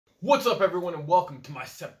What's up, everyone, and welcome to my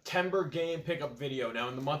September game pickup video. Now,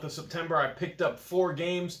 in the month of September, I picked up 4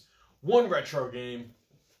 games, 1 retro game,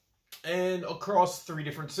 and across 3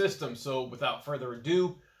 different systems. So, without further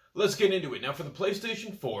ado, let's get into it. Now, for the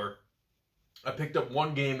PlayStation 4, I picked up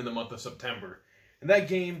 1 game in the month of September, and that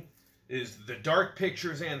game is the Dark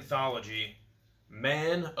Pictures anthology,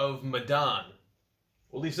 Man of Medan.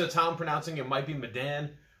 Well, at least that's how I'm pronouncing it. It might be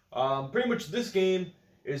Medan. Pretty much this game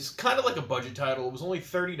is kind of like a budget title. It was only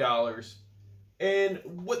 $30. And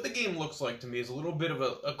what the game looks like to me is a little bit of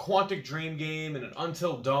a Quantic Dream game and an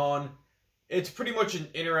Until Dawn. It's pretty much an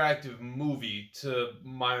interactive movie to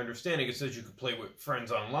my understanding. It says you can play with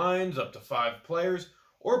friends online, up to 5 players,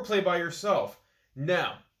 or play by yourself.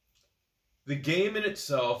 Now, the game in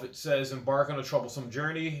itself, it says, embark on a troublesome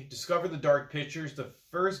journey, discover the Dark Pictures, the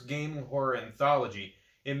first gaming horror anthology.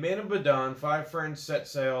 In Man of Medan, 5 friends set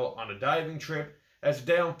sail on a diving trip. As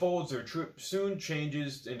the day unfolds, their trip soon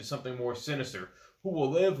changes into something more sinister. Who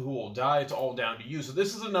will live, who will die, it's all down to you. So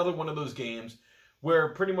this is another one of those games where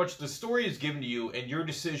pretty much the story is given to you and your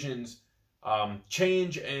decisions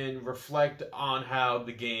change and reflect on how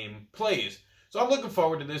the game plays. So I'm looking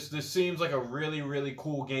forward to this. This seems like a really, really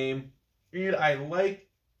cool game. And I like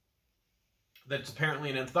that it's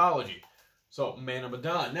apparently an anthology. So, Man of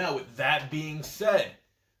Medan. Now, with that being said,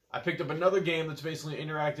 I picked up another game that's basically an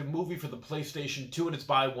interactive movie for the PlayStation 2, and it's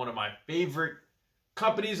by one of my favorite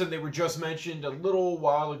companies, and they were just mentioned a little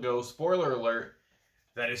while ago, spoiler alert,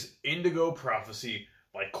 that is Indigo Prophecy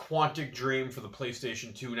by Quantic Dream for the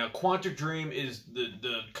PlayStation 2. Now, Quantic Dream is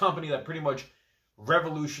the company that pretty much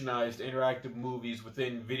revolutionized interactive movies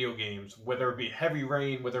within video games, whether it be Heavy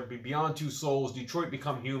Rain, whether it be Beyond Two Souls, Detroit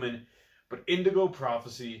Become Human, but Indigo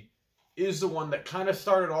Prophecy is the one that kind of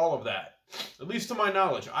started all of that. At least to my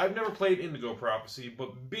knowledge. I've never played Indigo Prophecy,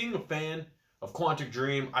 but being a fan of Quantic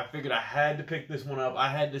Dream, I figured I had to pick this one up. I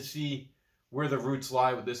had to see where the roots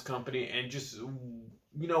lie with this company and just,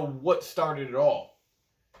 you know, what started it all.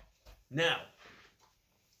 Now,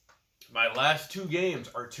 my last 2 games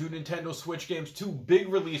are 2 Nintendo Switch games, 2 big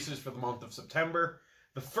releases for the month of September.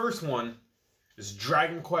 The first one is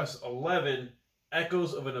Dragon Quest XI,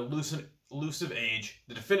 Echoes of an Elusive Age,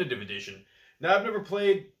 the Definitive Edition. Now, I've never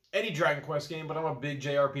played any Dragon Quest game, but I'm a big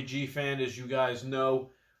JRPG fan, as you guys know.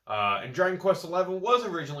 And Dragon Quest XI was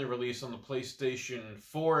originally released on the PlayStation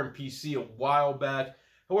 4 and PC a while back.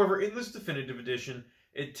 However, in this Definitive Edition,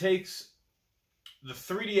 it takes the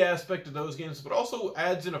 3D aspect of those games, but also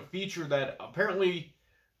adds in a feature that apparently,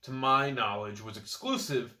 to my knowledge, was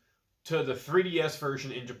exclusive to the 3DS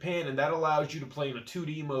version in Japan, and that allows you to play in a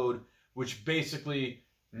 2D mode, which basically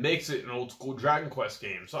makes it an old school Dragon Quest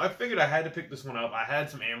game. So I figured I had to pick this one up. I had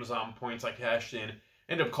some Amazon points I cashed in.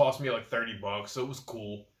 Ended up costing me like $30, so it was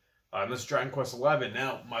cool. And this is Dragon Quest XI.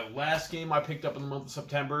 Now, my last game I picked up in the month of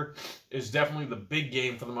September is definitely the big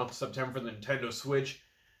game for the month of September for the Nintendo Switch,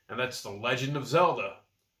 and that's The Legend of Zelda: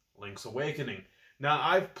 Link's Awakening. Now,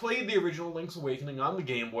 I've played the original Link's Awakening on the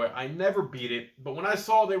Game Boy. I never beat it, but when I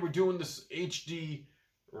saw they were doing this HD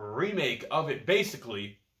remake of it,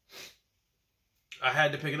 basically, I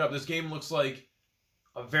had to pick it up. This game looks like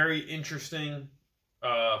a very interesting,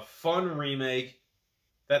 fun remake.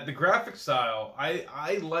 That the graphic style,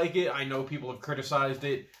 I like it. I know people have criticized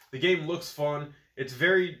it. The game looks fun. It's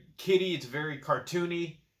very kiddie. It's very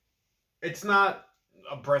cartoony. It's not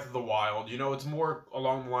a Breath of the Wild. You know, it's more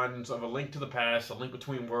along the lines of A Link to the Past, A Link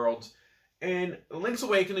Between Worlds. And Link's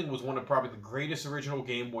Awakening was one of probably the greatest original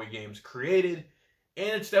Game Boy games created.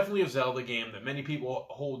 And it's definitely a Zelda game that many people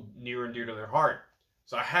hold near and dear to their heart.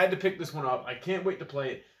 So I had to pick this one up. I can't wait to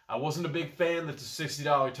play it. I wasn't a big fan that's a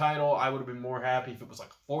 $60 title. I would have been more happy if it was like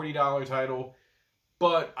a $40 title.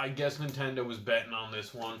 But I guess Nintendo was betting on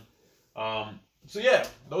this one. So yeah,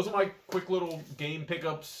 those are my quick little game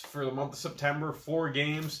pickups for the month of September. 4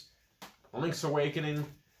 games. Link's Awakening,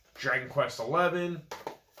 Dragon Quest XI,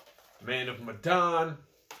 Man of Medan,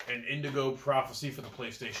 and Indigo Prophecy for the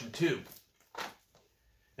PlayStation 2.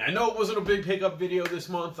 Now, I know it wasn't a big pickup video this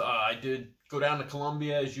month. I did go down to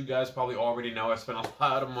Colombia, as you guys probably already know. I spent a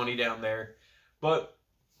lot of money down there. But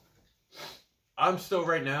I'm still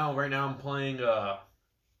right now I'm playing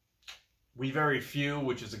We Very Few,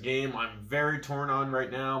 which is a game I'm very torn on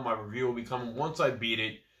right now. My review will be coming once I beat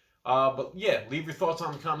it. But yeah, leave your thoughts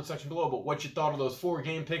on the comment section below about what you thought of those 4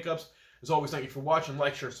 game pickups. As always, thank you for watching.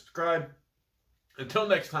 Like, share, subscribe. Until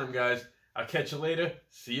next time, guys, I'll catch you later.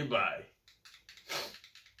 See you, bye.